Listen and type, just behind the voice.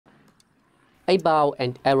a bow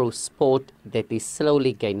and arrow sport that is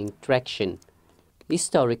slowly gaining traction.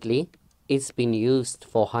 Historically, it's been used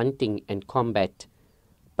for hunting and combat,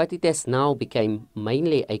 but it has now become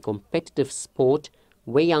mainly a competitive sport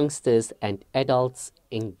where youngsters and adults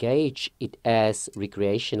engage it as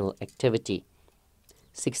recreational activity.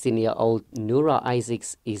 16-year-old Noura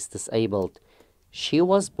Isaacs is disabled. She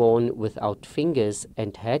was born without fingers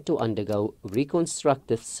and had to undergo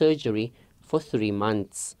reconstructive surgery for 3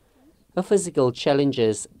 months. Her physical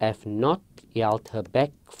challenges have not held her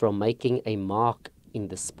back from making a mark in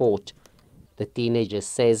the sport. The teenager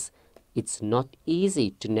says it's not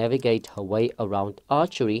easy to navigate her way around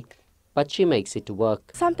archery, but she makes it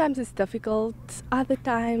work. Sometimes it's difficult, other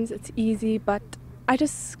times it's easy, but I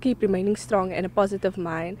just keep remaining strong and a positive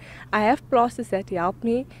mind. I have plasters that help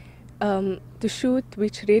me to shoot,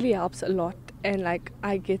 which really helps a lot, and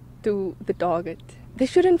I get to the target. They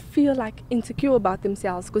shouldn't feel insecure about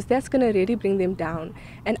themselves, because that's going to really bring them down.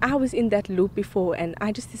 And I was in that loop before, and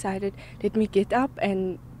I just decided, let me get up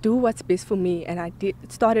and do what's best for me. And I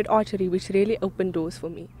started archery, which really opened doors for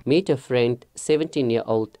me. Meet her friend,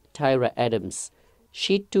 17-year-old Tyra Adams.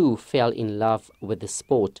 She too fell in love with the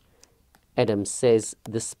sport. Adams says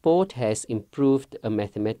the sport has improved her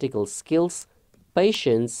mathematical skills,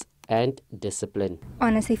 patience, and discipline.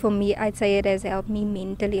 Honestly, for me, I'd say it has helped me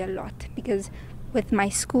mentally a lot, because with my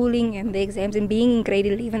schooling and the exams and being in grade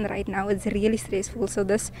 11 right now, it's really stressful. So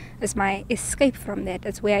this is my escape from that.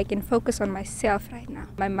 It's where I can focus on myself right now.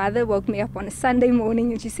 My mother woke me up on a Sunday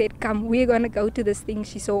morning and she said, come, we're going to go to this thing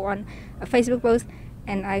she saw on a Facebook post,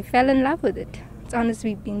 and I fell in love with it. It's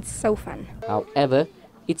honestly been so fun. However,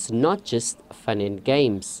 it's not just fun and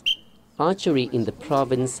games. Archery in the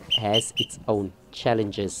province has its own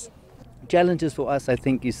challenges. Challenges for us, I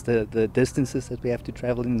think, is the distances that we have to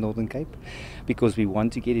travel in the Northern Cape, because we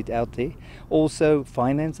want to get it out there. Also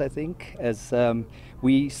finance, I think, as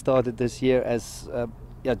we started this year as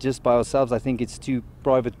just by ourselves. I think it's 2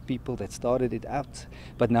 private people that started it out,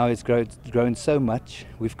 but now it's grown so much.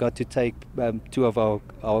 We've got to take 2 of our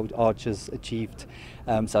archers achieved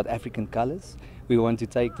South African colours. We want to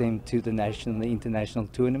take them to the national and the international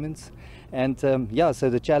tournaments. And so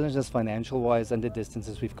the challenges financial wise and the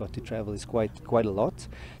distances we've got to travel is quite a lot.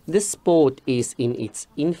 This sport is in its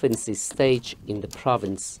infancy stage in the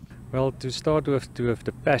province. Well, to start with, to have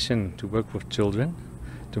the passion to work with children,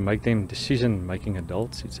 to make them decision-making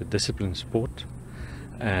adults. It's a disciplined sport,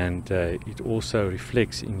 and it also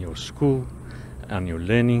reflects in your school and your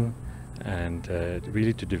learning, and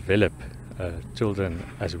really to develop children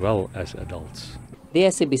as well as adults. The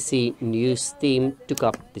SABC News team took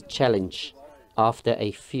up the challenge. After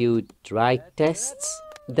a few dry tests,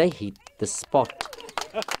 they hit the spot.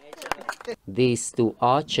 These 2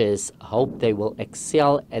 archers hope they will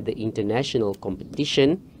excel at the international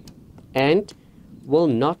competition and will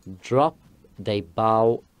not drop their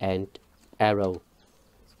bow and arrow.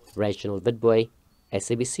 Reginald Witbooi,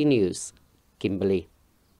 SABC News, Kimberley.